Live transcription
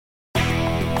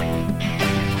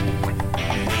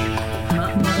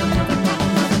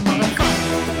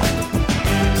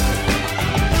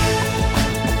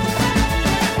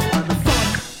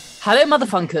Hello,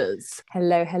 motherfunkers.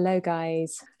 Hello,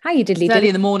 guys. How you diddly It's early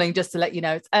in the morning, just to let you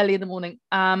know. It's early in the morning.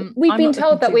 We've I'm been not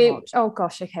told that looking too we. hot. Oh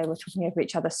gosh, okay, we're talking over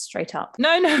each other straight up.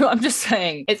 No, I'm just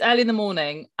saying it's early in the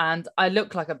morning, and I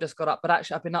look like I've just got up, but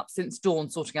actually I've been up since dawn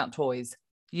sorting out toys.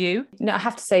 You? No, I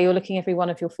have to say you're looking every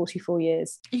one of your 44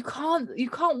 years. You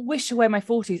can't wish away my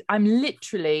 40s. I'm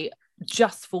literally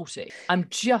just 40. I'm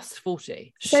just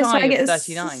 40, shy of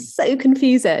 39. So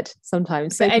confused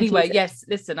sometimes. But anyway, yes,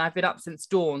 listen, I've been up since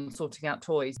dawn sorting out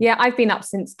toys. Yeah, I've been up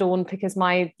since dawn because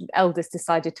my eldest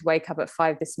decided to wake up at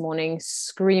 5 this morning,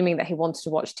 screaming that he wanted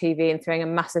to watch TV and throwing a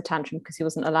massive tantrum because he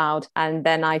wasn't allowed. And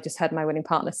then I just heard my wedding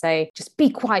partner say, just be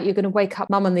quiet, you're going to wake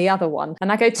up mum and the other one.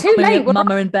 And I go, too late.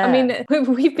 Mama and Bear. I mean,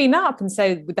 we've been up. And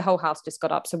so the whole house just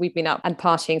got up. So we've been up and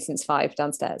partying since 5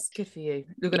 downstairs. Good for you.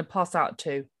 You're going to pass out at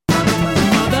 2.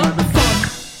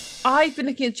 I've been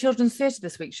looking at children's theatre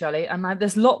this week, Shirley, and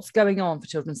there's lots going on for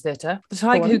children's theatre. The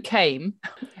Tiger Who Came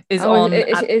is on.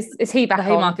 Is he back the on?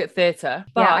 Haymarket Theatre?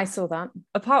 Yeah, I saw that.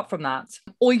 Apart from that,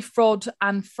 Oifrod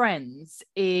and Friends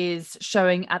is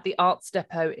showing at the Arts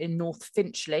Depot in North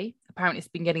Finchley. Apparently it's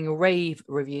been getting rave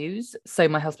reviews, so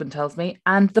my husband tells me.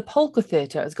 And the Polka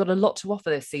Theatre has got a lot to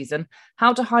offer this season.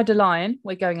 How to Hide a Lion,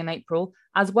 we're going in April,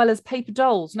 as well as Paper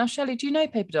Dolls. Now, Shirley, do you know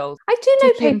Paper Dolls? I do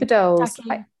know Paper Dolls.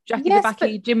 Jackie the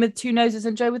Backy, Jim with 2 noses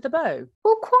and Joe with the bow.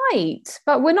 Well, quite,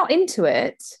 but we're not into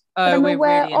it. Oh, I'm we're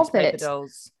aware really into of Paper it.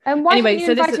 Dolls. And why anyway, have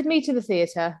you invited me to the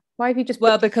theatre? Why have you just...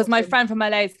 Well, because my friend from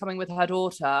LA is coming with her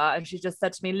daughter and she just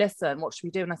said to me, listen, what should we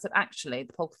do? And I said, actually,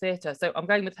 the Polka Theatre. So I'm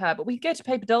going with her, but we can go to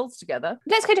Paper Dolls together.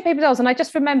 Let's go to Paper Dolls. And I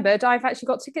just remembered I've actually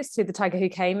got tickets to The Tiger Who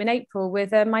Came in April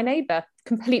with my neighbour.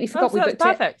 Completely forgot we booked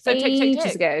it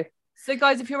ages ago. So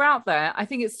guys, if you're out there, I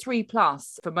think it's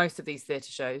 3+ for most of these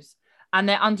theatre shows. And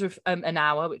they're under an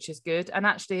hour, which is good. And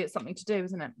actually, it's something to do,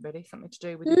 isn't it? Really, something to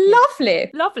do with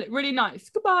lovely, lovely, really nice.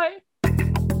 Goodbye.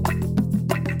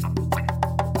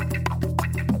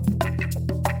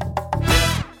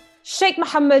 Sheikh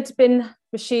Mohammed bin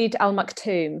Rashid Al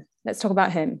Maktoum. Let's talk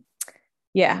about him.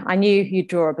 Yeah, I knew you'd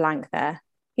draw a blank there.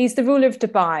 He's the ruler of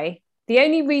Dubai. The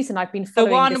only reason I've been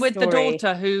following the one with the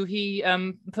daughter who he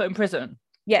put in prison.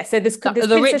 Yeah, so this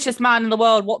the richest man in the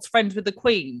world. What's friends with the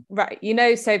Queen? Right,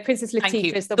 so Princess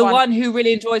Latifah is the one who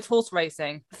really enjoys horse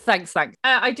racing. Thanks.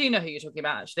 I do know who you're talking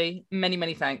about, actually.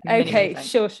 Many thanks. Okay, thanks.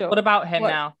 Sure. What about him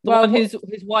now? The one whose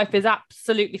wife is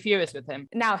absolutely furious with him.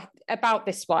 Now, about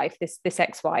this wife, this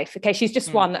ex-wife. Okay, she's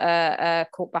just won a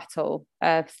court battle.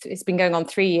 It's been going on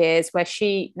 3 years, where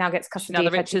she now gets custody. She's now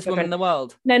the richest woman in the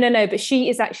world. No, but she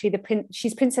is actually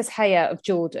she's Princess Haya of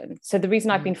Jordan. So the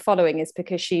reason I've been following is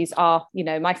because she's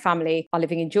my family are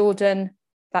living in Jordan,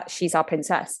 that she's our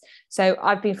princess. So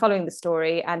I've been following the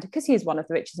story, and because he is one of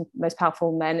the richest and most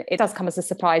powerful men, it does come as a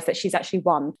surprise that she's actually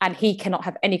won, and he cannot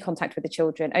have any contact with the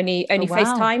children, only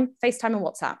FaceTime and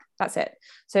WhatsApp. That's it.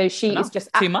 So she is just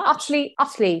utterly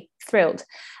thrilled.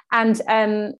 And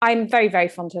I'm very, very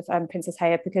fond of Princess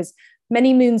Haya, because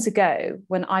many moons ago,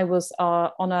 when I was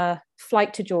on a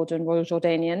flight to Jordan, Royal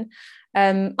Jordanian,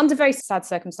 under very sad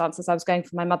circumstances, I was going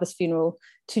for my mother's funeral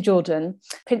to Jordan.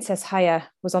 Princess Haya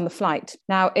was on the flight.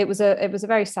 Now, it was a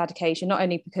very sad occasion, not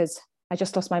only because I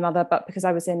just lost my mother, but because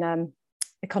I was in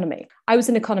economy. I was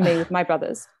in economy with my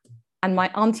brothers, and my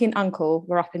auntie and uncle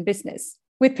were up in business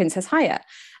with Princess Haya.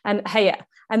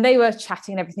 And they were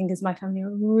chatting and everything, because my family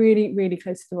were really, really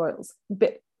close to the royals, a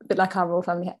bit like our royal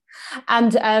family here.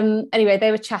 And anyway,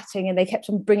 they were chatting, and they kept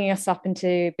on bringing us up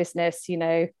into business,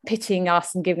 pitying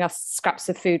us and giving us scraps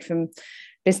of food from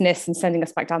business and sending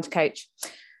us back down to coach.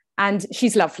 And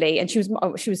she's lovely, and she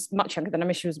was much younger than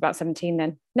I. She was about 17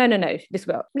 then. No, a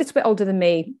little bit older than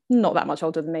me, not that much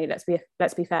older than me.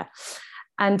 Let's be fair.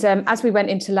 And as we went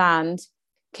into land,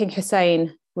 King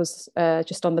Hussein was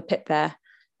just on the pit there,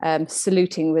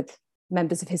 saluting with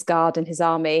members of his guard and his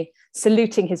army,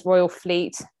 saluting his royal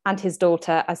fleet and his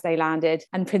daughter as they landed.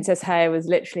 And Princess Haya was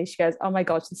literally, she goes, oh my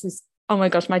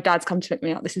gosh, my dad's come to pick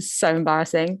me up. This is so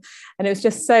embarrassing. And it was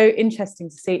just so interesting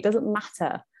to see. It doesn't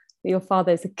matter that your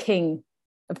father is the king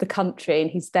of the country and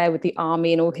he's there with the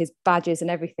army and all his badges and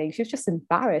everything. She was just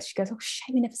embarrassed. She goes, oh,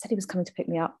 shame, he never said he was coming to pick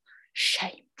me up.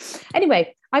 Shame.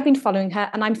 Anyway, I've been following her,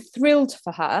 and I'm thrilled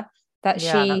for her that she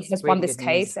has won this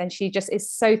case, and she just is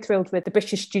so thrilled with the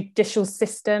British judicial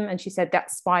system. And she said,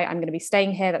 that's why I'm going to be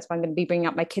staying here. That's why I'm going to be bringing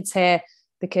up my kids here,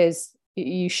 because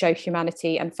you show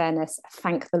humanity and fairness.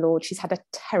 Thank the Lord. She's had a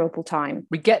terrible time.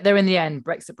 We get there in the end,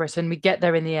 Brexit Britain. We get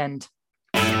there in the end.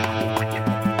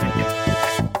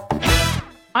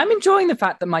 I'm enjoying the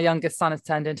fact that my youngest son has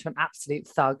turned into an absolute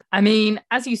thug. I mean,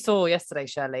 as you saw yesterday,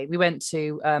 Shirley, we went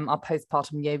to our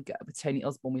postpartum yoga with Tony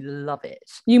Osborne. We love it.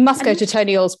 You must go to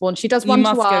Tony Osborne. She does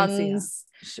one-to-ones.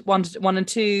 One and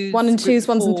twos. One and twos,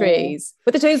 ones and threes.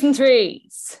 With the twos and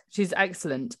threes. She's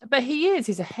excellent. But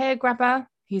he's a hair grabber.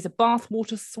 He's a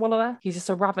bathwater swallower. He's just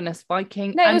a ravenous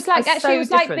Viking. No, it was like it was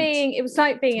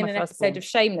like being in an episode of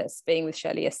Shameless, being with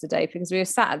Shirley yesterday, because we were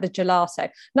sat at the gelato.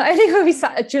 Not only were we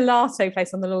sat at a gelato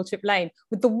place on the Lordship Lane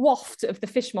with the waft of the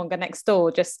fishmonger next door,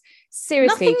 just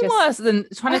seriously, nothing worse than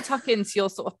trying to tuck into your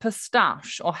sort of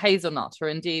pistache or hazelnut or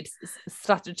indeed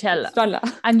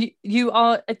stracciatella, and you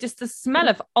are just the smell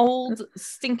of old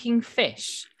stinking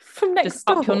fish. From next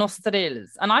door. Up your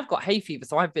nostrils. And I've got hay fever,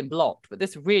 so I've been blocked, but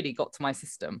this really got to my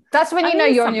system. That's when you know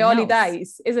you're on your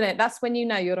holidays, isn't it? That's when you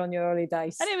know you're on your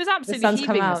holidays. And it was absolutely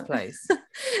heaving this place.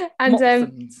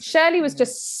 And Shirley was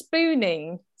just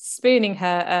spooning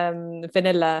her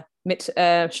vanilla mit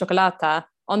chocolata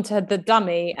onto the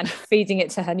dummy and feeding it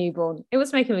to her newborn. It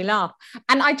was making me laugh.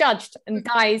 And I judged. And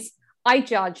guys, I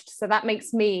judged. So that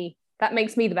makes me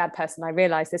the bad person. I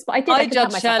realised this, but I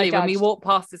judged Shirley when we walked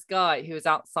past this guy who was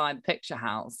outside the picture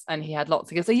house and he had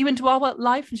lots of gifts. Are you into our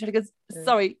life? And Shirley goes,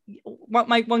 sorry,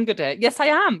 my one good day. Yes, I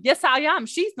am.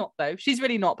 She's not though. She's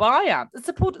really not, but I am.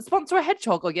 Sponsor a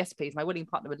hedgehog. Oh, yes, please. My willing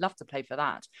partner would love to play for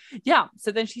that. Yeah.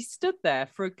 So then she stood there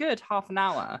for a good half an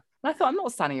hour. And I thought, I'm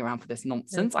not standing around for this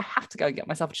nonsense. I have to go and get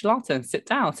myself a gelato and sit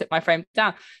my frame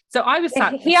down. So I was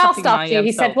sat. He asked after you.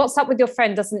 He said, "What's up with your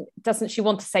friend? Doesn't she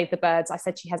want to save the birds?" I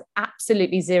said she has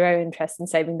absolutely zero interest in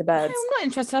saving the birds. I'm not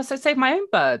interested. I said, save my own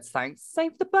birds, thanks.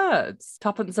 Save the birds.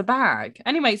 Tuppence a bag.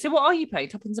 Anyway, so what are you paying?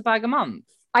 Tuppence a bag a month?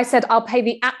 I said, I'll pay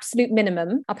the absolute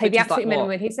minimum.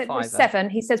 Minimum. He said, well, 7.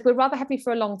 He says, we'll rather have you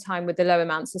for a long time with the low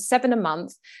amount. So 7 a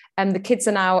month. The kids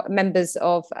are now members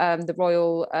of the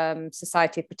Royal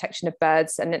Society of Protection of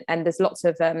Birds. And there's lots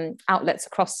of outlets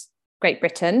across Great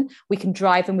Britain. We can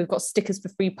drive and we've got stickers for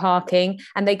free parking,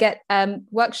 and they get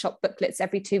workshop booklets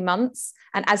every 2 months.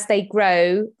 And as they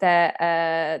grow, the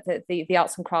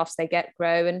arts and crafts they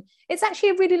grow. And it's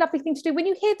actually a really lovely thing to do. When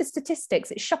you hear the statistics,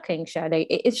 it's shocking, Shirley.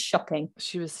 It is shocking.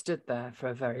 She was stood there for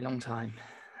a very long time.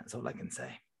 That's all I can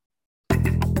say.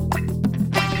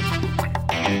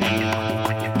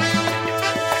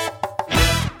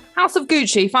 House of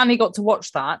Gucci, finally got to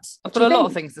watch that. I've got a lot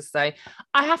of things to say.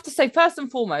 I have to say, first and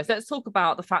foremost, let's talk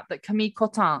about the fact that Camille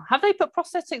Cottin,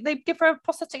 they give her a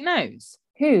prosthetic nose?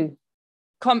 Who?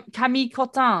 Camille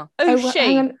Cottin.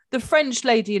 The French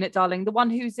lady in it, darling. The one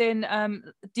who's in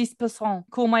 10%,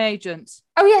 Call My Agent.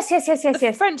 Oh, yes.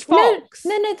 The French Fox.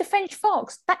 No, the French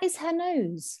Fox. That is her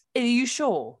nose. Are you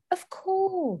sure? Of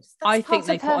course. I think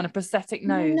they put on a prosthetic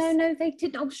nose. No, they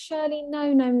didn't. Oh, Shirley,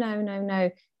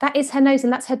 no. That is her nose,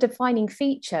 and that's her defining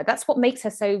feature. That's what makes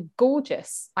her so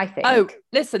gorgeous, I think. Oh,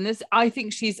 listen, I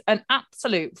think she's an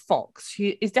absolute fox.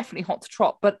 She is definitely hot to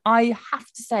trot, but I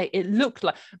have to say, it looked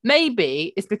like,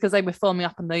 maybe it's because they were filming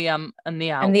up in the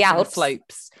Alps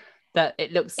slopes, that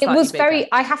it looks. It was bigger.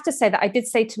 Very. I have to say that I did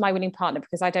say to my willing partner,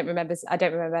 because I don't remember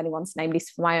anyone's name,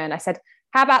 least for my own. I said,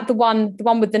 how about the one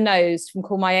with the nose from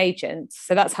Call My Agent?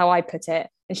 So that's how I put it.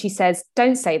 And she says,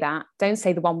 don't say that. Don't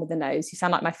say the one with the nose. You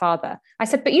sound like my father. I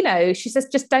said, but she says,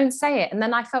 just don't say it. And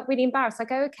then I felt really embarrassed. I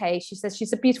go, okay. She says,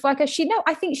 she's a beautiful. I go,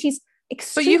 I think she's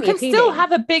extremely But you can appealing. still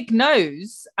have a big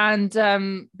nose and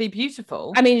be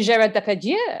beautiful. I mean, Gérard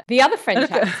Depardieu, the other French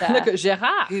actor. Look at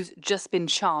Gérard, who's just been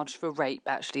charged for rape,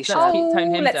 actually. Let's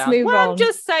tone him down. Move on. I'm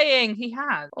just saying he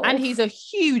has. Oh. And he's a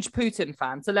huge Putin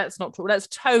fan. So let's not talk. Let's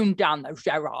tone down the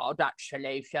Gérard,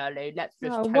 actually, Shirley. Let's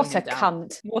just tone what a down.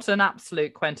 Cunt. What an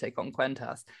absolute Quente con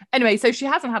Quentas. Anyway, so she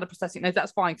hasn't had a prosthetic nose.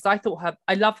 That's fine, because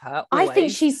I love her always. I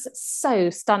think she's so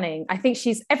stunning. I think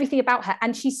she's everything about her.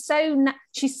 And she's so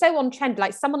on trend.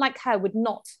 Like someone like her would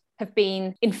not have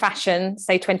been in fashion,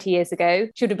 say 20 years ago.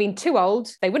 She would have been too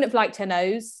old. They wouldn't have liked her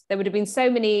nose. There would have been so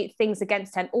many things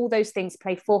against her, and all those things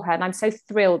play for her. And I'm so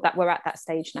thrilled that we're at that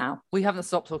stage now. We haven't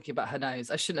stopped talking about her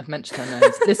nose. I shouldn't have mentioned her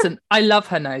nose. Listen, I love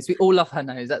her nose. We all love her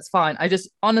nose. That's fine. I just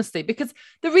honestly, because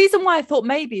the reason why I thought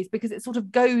maybe is because it sort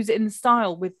of goes in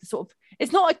style with the sort of,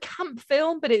 it's not a camp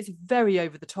film, but it's very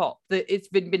over the top. It's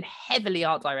been heavily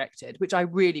art directed, which I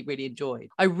really, really enjoyed.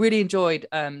 I really enjoyed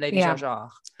Lady Jar.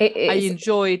 I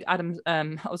enjoyed Adam,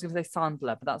 I was going to say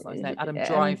Sandler, but that's not his name, Adam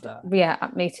Driver. Yeah,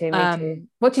 me too.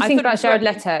 What do you think about Jared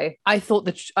Leto? I thought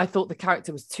the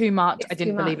character was too much. I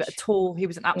didn't believe it at all. He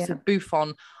was an absolute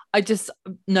bouffon.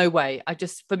 No way.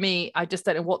 For me, I just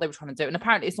don't know what they were trying to do. And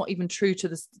apparently it's not even true to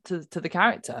the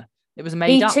character. It was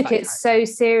made up. He took it so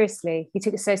seriously.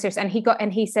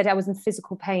 And he said I was in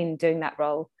physical pain doing that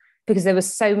role. because there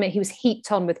was so many, he was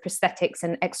heaped on with prosthetics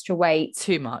and extra weight.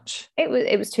 Too much.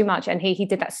 It was too much. And he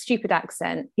did that stupid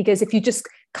accent. He goes, if you just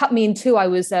cut me in two, I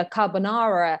was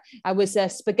carbonara, I was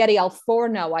spaghetti al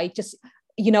forno. I just,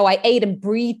 I ate and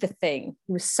breathed the thing.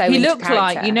 He was so He into looked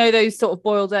character. like, those sort of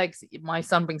boiled eggs that my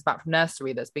son brings back from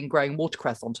nursery that's been growing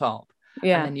watercress on top.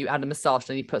 Yeah. And then you add a moustache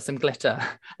and you put some glitter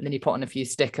and then you put on a few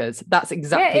stickers. That's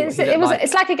exactly what he looked like.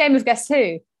 It's like a game of Guess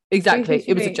Who. Exactly.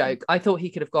 It was a joke. I thought he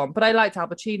could have gone, but I liked Al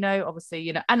Pacino,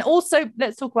 obviously, and also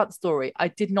let's talk about the story. I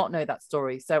did not know that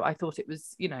story. So I thought it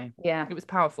was, it was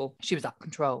powerful. She was out of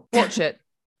control. Watch it.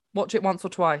 Watch it once or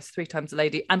twice, 3 times a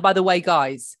lady. And by the way,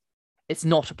 guys, it's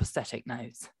not a prosthetic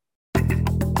nose.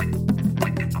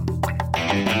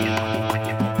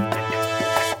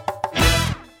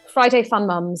 Friday Fun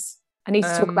Mums. I need to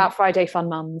talk about Friday Fun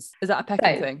Mums. Is that a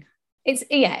Peckham thing? It's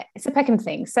a Peckham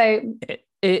thing. So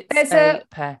it's a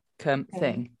Peckham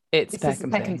thing. It's a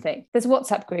Peckham thing. There's a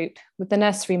WhatsApp group with the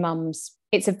nursery mums.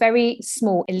 It's a very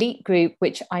small elite group,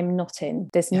 which I'm not in.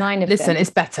 There's 9 of them. Listen, it's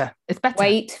better. It's better.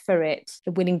 Wait for it.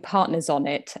 The winning partner's on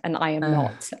it, and I am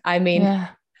not. I mean... Yeah.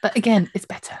 But again, it's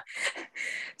better.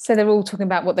 So they're all talking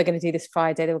about what they're going to do this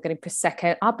Friday. They were getting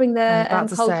Prosecco. I'll bring the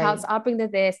cold cuts. I'll bring the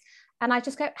this. And I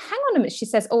just go, hang on a minute. She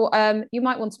says, you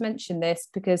might want to mention this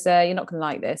because you're not going to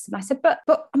like this. And I said, but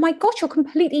oh my gosh, you're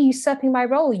completely usurping my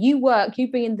role. You work, you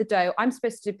bring in the dough. I'm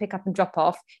supposed to pick up and drop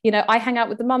off. I hang out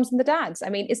with the mums and the dads. I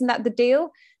mean, isn't that the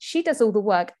deal? She does all the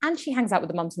work and she hangs out with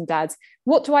the mums and dads.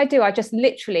 What do? I just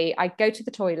literally, I go to the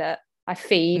toilet, I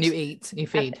feed. You eat, you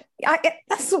feed.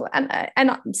 That's all,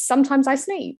 and sometimes I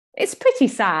sleep. It's pretty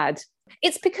sad.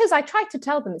 It's because I tried to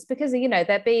tell them, it's because,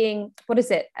 they're being, what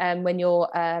is it? When you're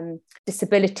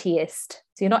disabilityist.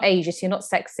 So you're not ageist, you're not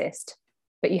sexist,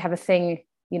 but you have a thing,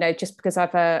 just because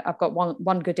I've got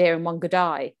one good ear and one good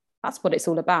eye. That's what it's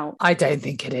all about. I don't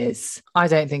think it is. I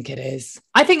think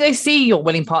they see your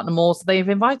willing partner more, so they've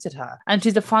invited her. And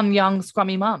she's a fun, young,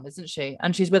 scrummy mum, isn't she?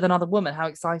 And she's with another woman. How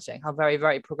exciting. How very,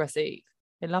 very progressive.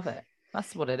 They love it.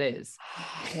 That's what it is.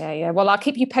 Yeah. Well, I'll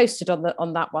keep you posted on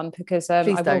that one because I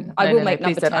will make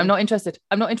number 10. I'm not interested.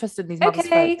 I'm not interested in these mother's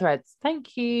threads.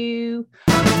 Thank you.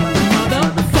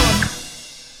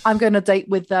 I'm going on a date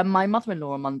with my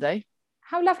mother-in-law on Monday.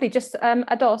 How lovely. Just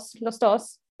los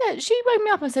dos. Yeah, she woke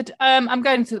me up and said,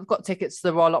 I've got tickets to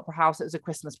the Royal Opera House. It was a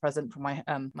Christmas present from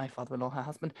my father-in-law, her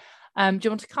husband. Do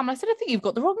you want to come? And I said, I think you've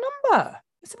got the wrong number.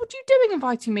 I said, what are you doing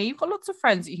inviting me? You've got lots of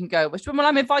friends that you can go with. When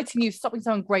I'm inviting you, stop being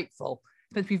so ungrateful.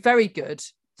 It's meant to be very good.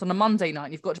 It's on a Monday night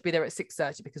and you've got to be there at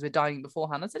 6:30 because we're dining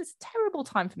beforehand. I said, it's a terrible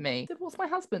time for me. I said, what's my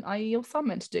husband, i.e. your son,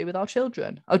 meant to do with our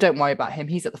children? Oh, don't worry about him.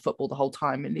 He's at the football the whole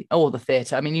time or the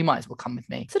theatre. I mean, you might as well come with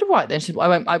me. I said, all right then. She said,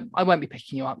 I won't be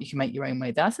picking you up. You can make your own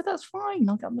way there. I said, that's fine.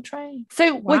 I'll get on the train.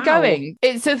 So we're going.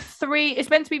 It's it's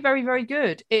meant to be very, very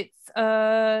good. It's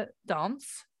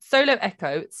dance. Solo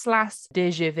Echo /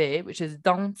 DGV, which is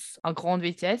Danse à Grande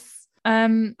Vitesse,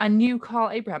 and new Carl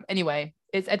Abraham. Anyway,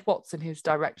 it's Ed Watson who's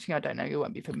directing. I don't know, you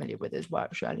won't be familiar with his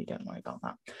work, Shirley. Don't worry about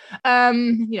that.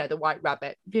 The White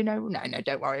Rabbit. No,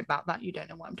 don't worry about that. You don't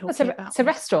know what I'm talking about. It's a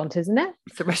restaurant, isn't it?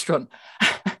 It's a restaurant.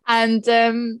 And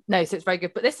no, so it's very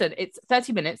good. But listen, it's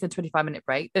 30 minutes, then 25-minute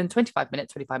break, then 25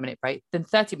 minutes, 25-minute break, then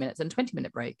 30 minutes and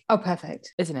 20-minute break. Oh,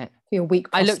 perfect. Isn't it? For your weak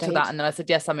prostate. I looked at that and then I said,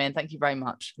 yes, I'm in. Thank you very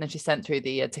much. And then she sent through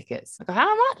the tickets. I go,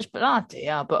 how much? Bloody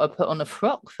hell, but I put on a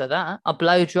frock for that. I'll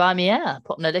blow dry my hair,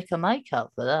 put on a lick of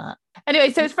makeup for that.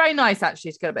 Anyway, so it's very nice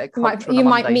actually to get a bit of culture. You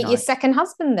might meet your second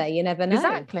husband there. You never know.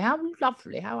 Exactly. How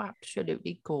lovely. How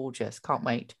absolutely gorgeous. Can't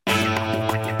wait.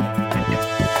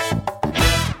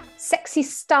 Sexy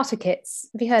starter kits.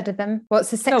 Have you heard of them? Well,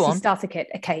 it's a sexy starter kit.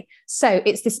 Okay. So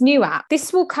it's this new app.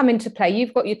 This will come into play.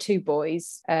 You've got your 2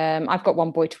 boys. I've got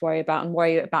 1 boy to worry about, and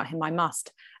worry about him I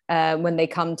must. When they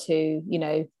come to,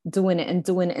 doing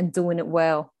it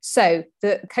well. So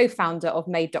the co-founder of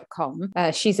Made.com,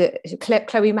 she's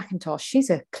Chloe McIntosh. She's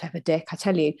a clever dick, I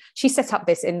tell you. She set up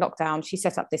this in lockdown. She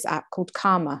set up this app called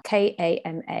Kama, Kama,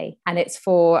 and it's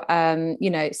for,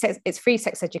 it's free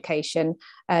sex education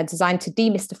designed to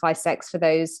demystify sex for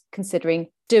those considering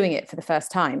doing it for the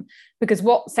first time. Because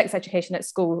what sex education at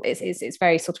school is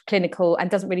very sort of clinical and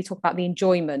doesn't really talk about the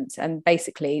enjoyment. And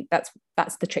basically that's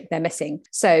the trick they're missing.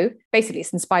 So basically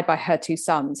it's inspired by her 2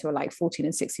 sons who are like 14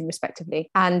 and 16 respectively.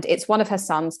 And it's one of her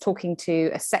sons talking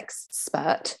to a sex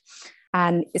expert.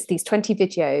 And it's these 20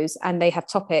 videos and they have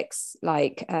topics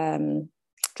like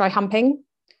dry humping,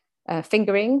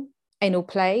 fingering, anal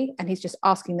play, and he's just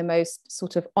asking the most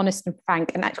sort of honest and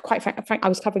frank, and actually quite frank, I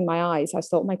was covering my eyes. I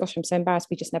thought, oh my gosh, I'm so embarrassed,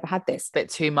 we just never had this. Bit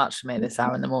too much for me this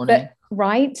hour in the morning.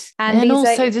 Right. And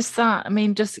also just that, I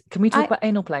mean, just can we talk about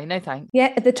anal play? No thanks.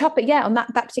 Yeah, the topic, on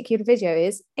that particular video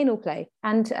is anal play.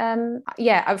 And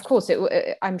of course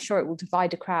I'm sure it will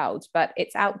divide a crowd, but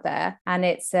it's out there, and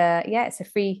it's a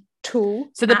free tool.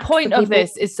 So the point of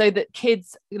this is so that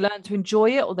kids learn to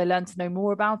enjoy it, or they learn to know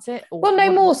more about it,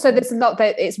 or so there's a lot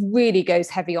that it really goes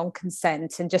heavy on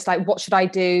consent, and just like, what should I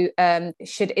do,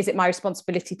 is it my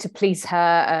responsibility to please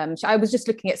her? I was just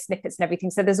looking at snippets and everything.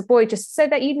 So there's a boy, just so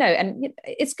that you know, and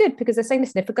it's good because they're saying,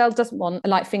 listen, if a girl doesn't want a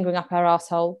light fingering up her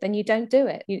asshole, then you don't do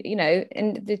it, you know.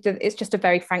 And it's just a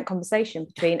very frank conversation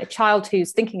between a child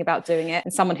who's thinking about doing it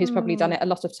and someone who's probably done it a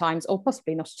lot of times, or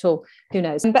possibly not at all, who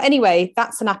knows. But anyway,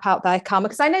 that's an app out there, Karma,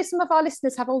 because I know some of our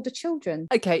listeners have older children.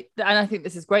 Okay, and I think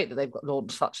this is great that they've got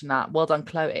launched such an app. Well done,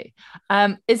 Chloe.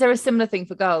 Is there a similar thing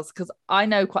for girls? Because I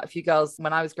know quite a few girls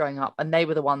when I was growing up, and they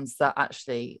were the ones that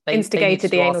actually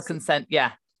instigated the anal consent.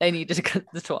 Yeah, they needed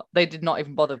to. They did not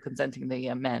even bother consenting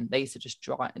the men. They used to just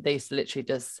drive. They used to literally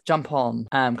just jump on,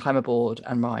 climb aboard,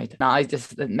 and ride. Now,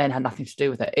 the men had nothing to do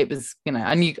with it. It was, you know,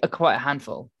 and you are quite a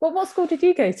handful. Well, what school did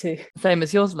you go to? Same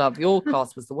as yours, love. Your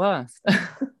class was the worst.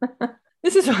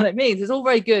 This is what it means. It's all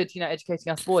very good, you know,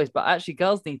 educating us boys, but actually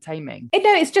girls need taming. No,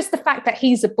 it's just the fact that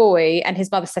he's a boy and his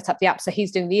mother set up the app, so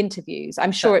he's doing the interviews.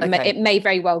 I'm sure it may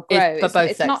very well grow. It's for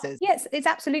both sexes. Not, yes, it's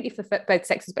absolutely for both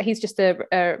sexes, but he's just a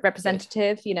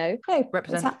representative, good. You know.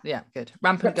 Oh, yeah, good.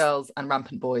 Rampant girls and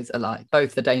rampant boys alike.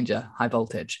 Both the danger, high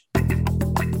voltage.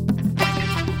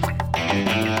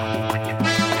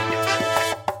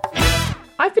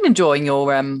 I've been enjoying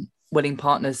your Willing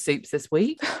Partners soups this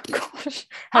week. Gosh,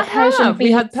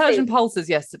 we had Persian pulses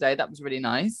yesterday. That was really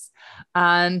nice.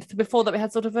 And before that, we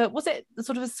had sort of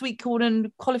a sweet corn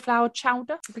and cauliflower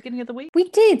chowder at the beginning of the week. We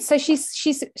did. So she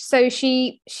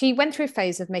went through a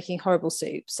phase of making horrible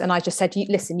soups, and I just said,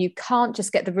 listen, you can't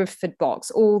just get the Rutherford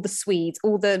box, all the Swedes,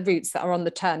 all the roots that are on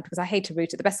the turn, because I hate a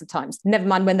root at the best of times. Never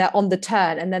mind when they're on the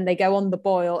turn and then they go on the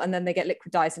boil and then they get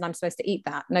liquidized, and I'm supposed to eat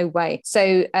that. No way.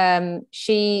 So why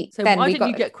didn't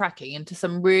you get cracking into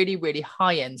some really, really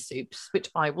high-end soups, which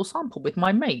I will sample with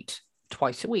my mate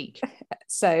twice a week?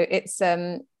 So it's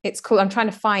called, I'm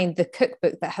trying to find the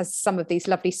cookbook that has some of these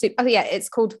lovely soup. Oh yeah, it's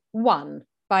called One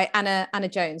by Anna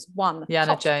Jones. One. Yeah,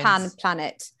 Anna Jones. Pan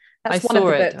Planet. That's I one of saw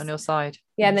the it books. on your side.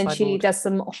 Yeah, and then she does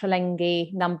some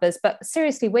Ottolenghi numbers. But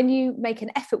seriously, when you make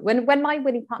an effort, when my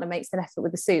willing partner makes an effort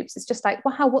with the soups, it's just like,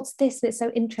 wow, what's this? And it's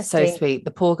so interesting. So sweet. The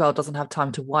poor girl doesn't have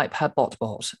time to wipe her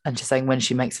bot. And she's saying when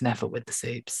she makes an effort with the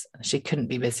soups. She couldn't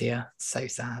be busier. So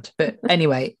sad. But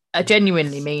anyway, I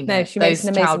genuinely mean no, it. Those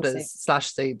chowders /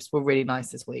 soups were really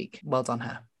nice this week. Well done,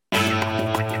 her.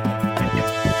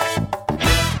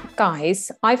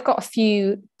 Guys, I've got a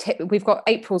few tips. We've got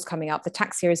April's coming up. The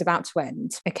tax year is about to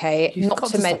end. Okay, You've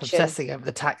got to mention stop obsessing over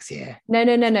the tax year. No.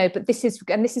 But this is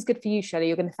good for you, Shelley.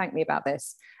 You're going to thank me about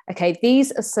this. Okay,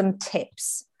 these are some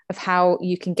tips of how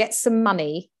you can get some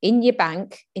money in your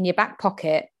bank, in your back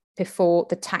pocket before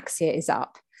the tax year is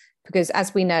up. Because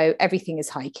as we know, everything is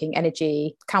hiking,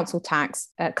 energy, council tax,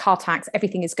 car tax,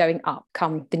 everything is going up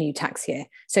come the new tax year.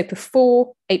 So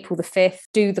before April the 5th,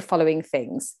 do the following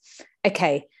things.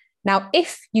 Okay. Now,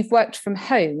 if you've worked from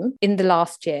home in the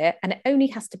last year, and it only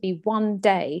has to be one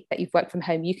day that you've worked from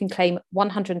home, you can claim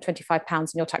 £125 in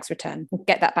your tax return and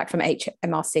get that back from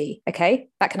HMRC. Okay,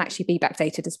 that can actually be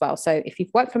backdated as well. So if you've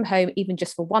worked from home, even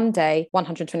just for one day,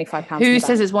 £125. Who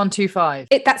says it's 125?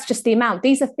 That's just the amount.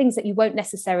 These are things that you won't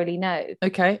necessarily know.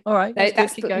 Okay, all right.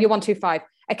 That's your 125.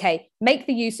 Okay, make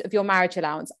the use of your marriage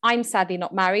allowance. I'm sadly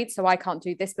not married, so I can't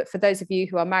do this. But for those of you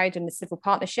who are married in a civil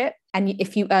partnership, and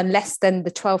if you earn less than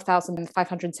the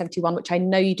 12,571, which I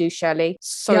know you do, Shirley.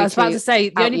 Sorry, I was about to say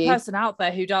the only person out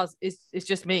there who does is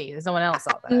just me. There's no one else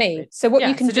out there. Me. So what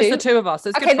you can do? Just the two of us.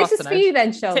 Okay, this is for you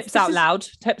then, Shirley. Tips out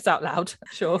loud.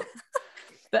 Sure.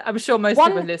 But I'm sure most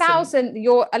people listen.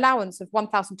 Your allowance of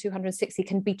 1,260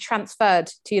 can be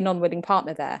transferred to your non-willing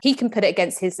partner there. He can put it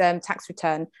against his tax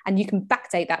return, and you can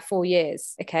backdate that 4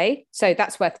 years. Okay, so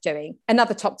that's worth doing.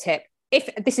 Another top tip. If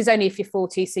this is only if you're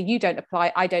 40, so you don't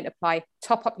apply, I don't apply,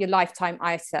 top up your lifetime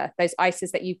ISA, those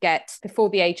ISAs that you get before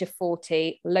the age of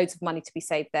 40, loads of money to be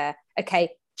saved there.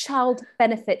 Okay, child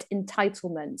benefit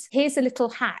entitlement. Here's a little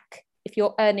hack. If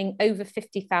you're earning over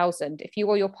 50,000, if you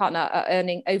or your partner are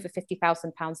earning over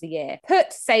 £50,000 a year,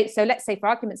 let's say for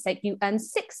argument's sake, you earn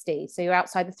 60, so you're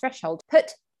outside the threshold,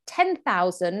 put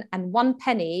 10,001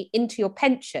 penny into your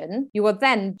pension. You are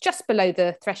then just below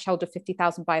the threshold of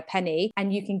 50,000 by a penny,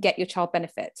 and you can get your child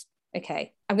benefit.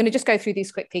 Okay, I'm going to just go through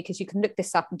these quickly because you can look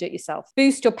this up and do it yourself.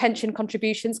 Boost your pension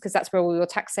contributions because that's where all your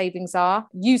tax savings are.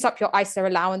 Use up your ISA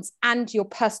allowance and your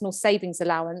personal savings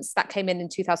allowance. That came in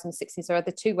 2016. So there are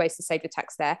the two ways to save your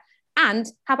tax there. And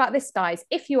how about this, guys?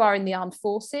 If you are in the armed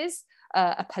forces,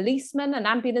 a policeman, an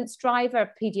ambulance driver, a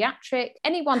paediatric,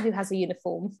 anyone who has a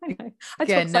uniform.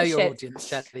 I know your audience,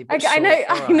 Shelley. Okay, sure,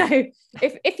 I know.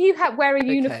 If you wear a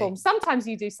uniform, sometimes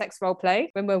you do sex role play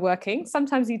when we're working.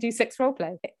 Sometimes you do sex role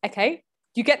play. Okay,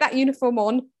 you get that uniform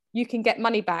on, you can get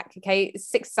money back. Okay,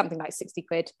 something like 60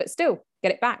 quid, but still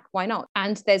get it back. Why not?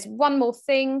 And there's one more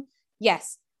thing.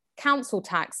 Yes. Council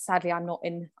tax. Sadly, I'm not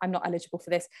eligible for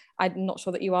this. I'm not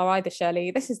sure that you are either,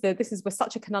 Shirley. We're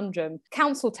such a conundrum.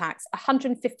 Council tax,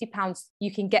 £150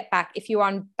 you can get back if you are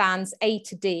on bands A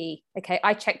to D. Okay,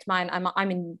 I checked mine.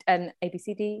 I'm in an A, B,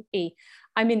 C, D, E.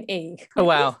 I'm in E. Oh,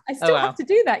 wow. I still have to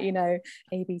do that, A,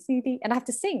 B, C, D, and I have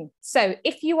to sing. So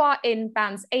if you are in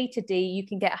bands A to D, you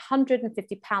can get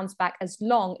 £150 back as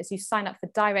long as you sign up for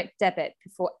direct debit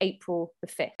before April the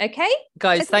 5th. Okay?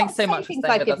 Guys, thanks so much for staying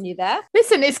I've with given us. you there.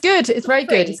 Listen, it's good. It's very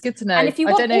good. It's good to know. And if you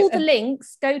want all the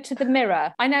links, go to the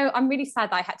Mirror. I know I'm really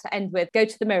sad that I had to end with go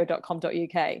to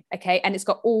themirror.com.uk. Okay. And it's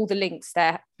got all the links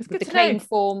there with the claim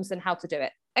forms and how to do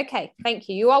it. Okay. Thank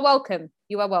you. You are welcome.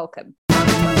 You are welcome.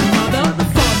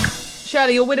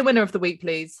 Shirley, your winner of the week,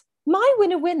 please. My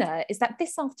winner is that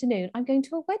this afternoon I'm going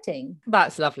to a wedding.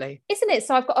 That's lovely, isn't it?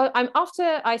 So I'm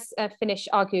after I finish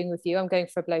arguing with you, I'm going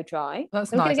for a blow dry.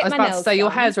 That's nice. I was about to say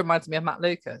your hair's reminding me of Matt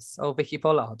Lucas or Vicky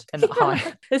Pollard. And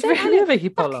it's really Vicky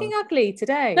Pollard. Fucking ugly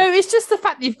today. No, it's just the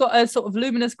fact that you've got a sort of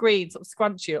luminous green sort of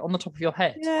scrunchie on the top of your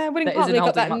head. Yeah, wedding partner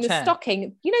got that in the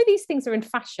stocking. These things are in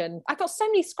fashion. I've got so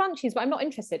many scrunchies, but I'm not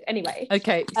interested anyway.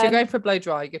 Okay, so you're going for a blow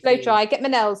dry. Dry. Get my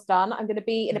nails done. I'm going to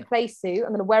be in a play suit. I'm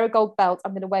going to wear a gold belt.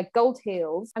 I'm going to wear gold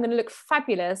heels. I'm going to look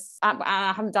fabulous.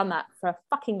 I haven't done that for a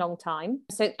fucking long time.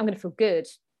 So I'm going to feel good,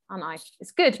 aren't I?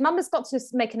 It's good. Mum has got to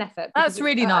make an effort. That's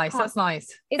really nice. That's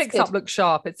nice. Picks up, looks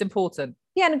sharp. It's important.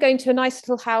 Yeah, and I'm going to a nice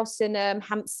little house in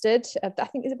Hampstead. I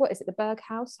think, the Berg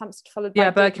House? Hampstead followed by...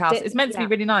 Yeah, Berg House. It's meant to be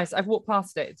really nice. I've walked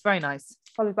past it. It's very nice.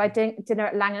 Followed by dinner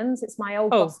at Langhams. It's my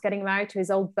old boss getting married to his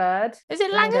old bird. Is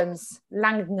it Langhams?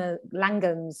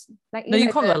 Langhams. No, you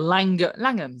can't go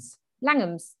Langhams.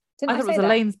 Langhams. I thought it was a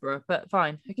Lanesborough, but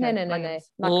fine. Okay. No.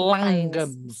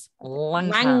 Langhams.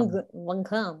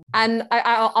 And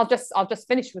I'll just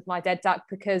finish with my dead duck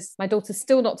because my daughter's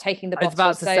still not taking the bottle. I was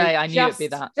about to say, I knew it'd be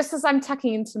that. Just as I'm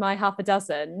tucking into my half a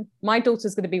dozen, my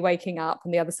daughter's going to be waking up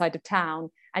on the other side of town.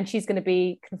 And she's going to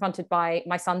be confronted by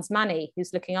my son's Manny,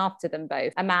 who's looking after them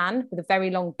both. A man with a very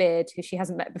long beard who she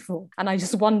hasn't met before. And I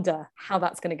just wonder how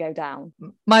that's going to go down.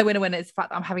 My winner is the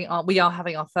fact that we are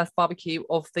having our first barbecue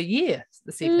of the year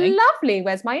this evening. Lovely.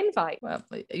 Where's my invite? Well,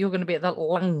 you're going to be at the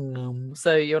Langham,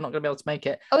 so you're not going to be able to make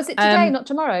it. Oh, is it today, not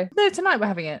tomorrow? No, tonight we're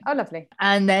having it. Oh, lovely.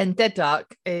 And then Dead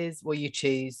Duck is, you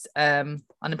choose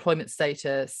unemployment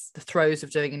status, the throes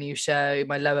of doing a new show,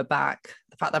 my lower back,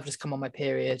 the fact that I've just come on my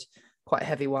period. Quite a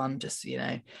heavy one, just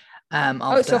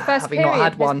after having not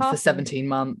had one for 17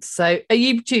 months. So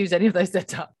you choose any of those Dead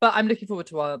Duck. But I'm looking forward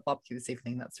to our barbecue this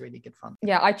evening. That's really good fun.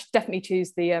 Yeah, I definitely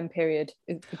choose the period.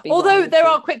 Although there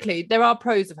are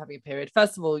pros of having a period.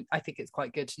 First of all, I think it's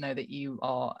quite good to know that you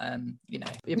are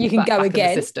you can go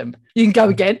again. System. You can go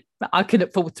again. I can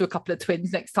look forward to a couple of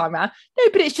twins next time around. No,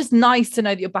 but it's just nice to know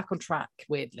that you're back on track,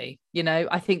 weirdly.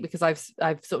 I think because I've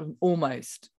sort of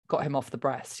almost got him off the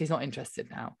breast. He's not interested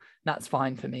now. That's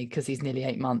fine for me because he's nearly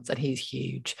 8 months and he's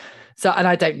huge. So, and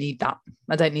I don't need that.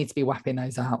 I don't need to be whapping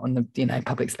those out on the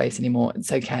public space anymore.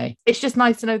 It's okay. It's just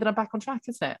nice to know that I'm back on track,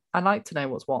 isn't it? I like to know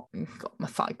what's what. I've got my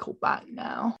cycle back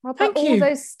now. What about all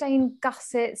those stained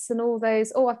gussets and all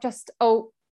those? I've just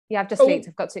leaked.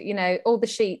 I've got to, all the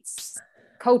sheets,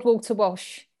 cold water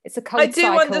wash. It's a cold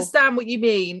cycle. Understand what you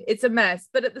mean. It's a mess,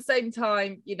 but at the same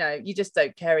time, you just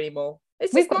don't care anymore.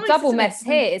 We've got double mess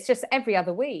here. It's just every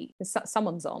other week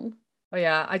someone's on. Oh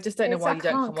yeah, I just don't know why you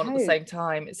don't come on at the same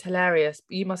time. It's hilarious.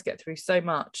 But you must get through so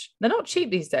much. They're not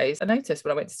cheap these days. I noticed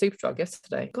when I went to Superdrug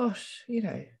yesterday. Gosh,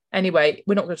 Anyway,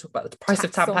 we're not going to talk about the price of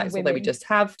Tampax, although we just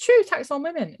have. True, tax on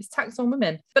women. It's tax on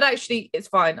women. But actually, it's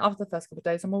fine. After the first couple of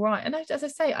days, I'm all right. And as I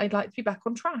say, I'd like to be back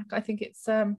on track. I think it's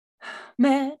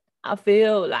man. I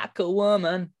feel like a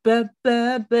woman.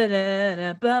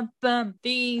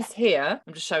 These here,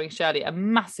 I'm just showing Shirley a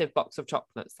massive box of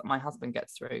chocolates that my husband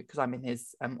gets through because I'm in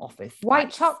his office. White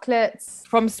chocolates.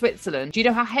 From Switzerland. Do you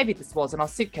know how heavy this was in our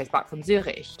suitcase back from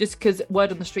Zurich? Just because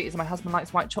word on the street is my husband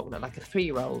likes white chocolate like a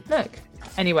 3-year-old. Look.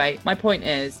 Anyway, my point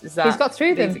is that... He's got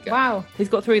through them. Wow. He's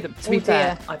got through them. To be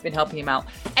fair, I've been helping him out.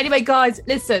 Anyway, guys,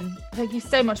 listen, Thank you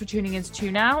so much for tuning in to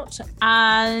Tune Out.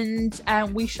 And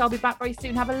we shall be back very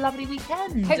soon. Have a lovely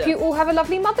weekend. Hope you all have a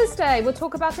lovely Mother's Day. We'll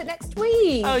talk about it next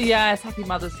week. Oh, yes. Happy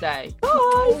Mother's Day. Bye.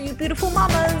 All you beautiful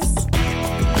mamas.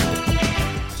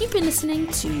 You've been listening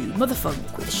to Mother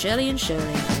Funk with Shirley and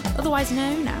Shirley, otherwise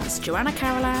known as Joanna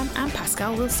Carolan and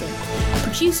Pascal Wilson,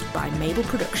 produced by Mabel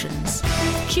Productions.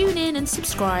 Tune in and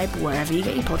subscribe wherever you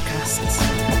get your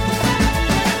podcasts.